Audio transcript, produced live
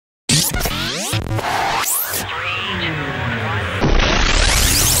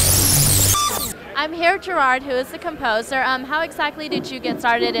I'm here with Gerard, who is the composer. How exactly did you get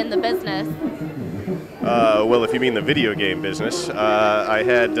started in the business? Well, if you mean the video game business, I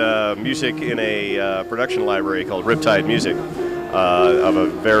had music in a production library called Riptide Music of a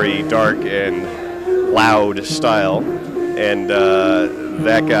very dark and loud style. And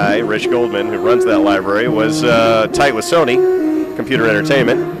that guy, Rich Goldman, who runs that library, was tight with Sony Computer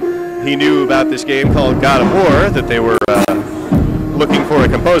Entertainment. He knew about this game called God of War that they were looking for a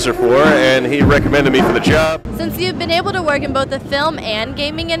composer for, and he recommended me for the job. Since you've been able to work in both the film and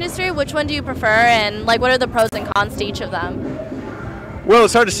gaming industry, which one do you prefer, and what are the pros and cons to each of them? Well,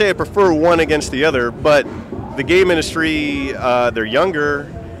 it's hard to say I prefer one against the other, but the game industry, they're younger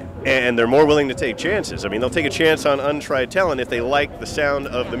and they're more willing to take chances. I mean, they'll take a chance on untried talent if they like the sound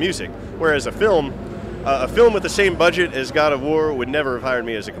of the music, whereas a film with the same budget as God of War would never have hired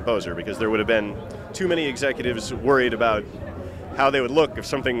me as a composer, because there would have been too many executives worried about how they would look if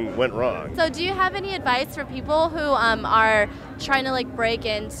something went wrong. So do you have any advice for people who are trying to break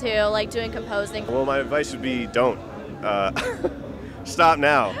into doing composing? Well, my advice would be don't. Stop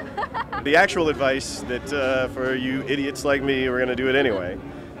now. The actual advice that for you idiots like me, we're going to do it anyway.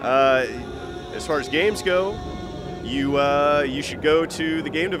 As far as games go, you should go to the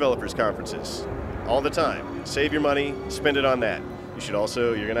game developers conferences all the time. Save your money, spend it on that. You should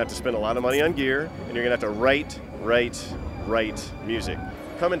also, you're going to have to spend a lot of money on gear, and you're going to have to write music.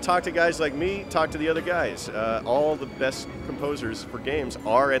 Come and talk to guys like me, talk to the other guys. All the best composers for games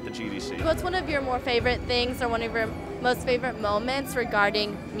are at the GDC. What's one of your more favorite things or one of your most favorite moments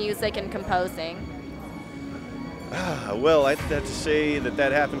regarding music and composing? Well, I'd have to say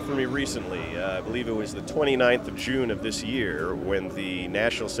that happened for me recently. I believe it was the 29th of June of this year when the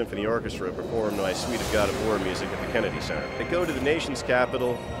National Symphony Orchestra performed my suite of God of War music at the Kennedy Center. To go to the nation's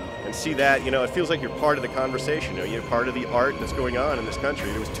capital and see that, it feels like you're part of the conversation. You're part of the art that's going on in this country.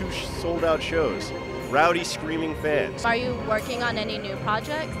 There was 2 sold-out shows, rowdy, screaming fans. Are you working on any new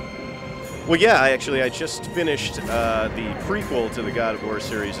projects? Well, yeah, I just finished the prequel to the God of War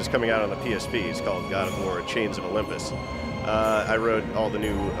series. It's coming out on the PSP. It's called God of War: Chains of Olympus. I wrote all the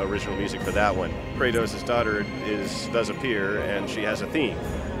new original music for that one. Kratos' daughter does appear, and she has a theme.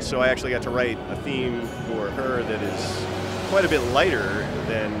 So I actually got to write a theme for her that is quite a bit lighter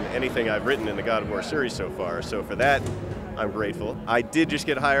than anything I've written in the God of War series so far. So for that, I'm grateful. I did just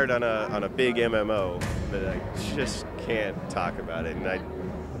get hired on a big MMO that I just can't talk about it, and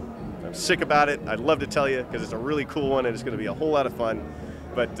I'm sick about it. I'd love to tell you because it's a really cool one and it's going to be a whole lot of fun.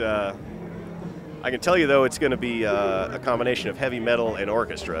 But I can tell you, though, it's going to be a combination of heavy metal and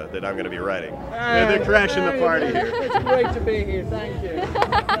orchestra that I'm going to be writing. They're crashing the party here. It's great to be here. Thank you.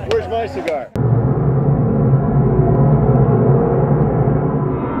 Where's my cigar?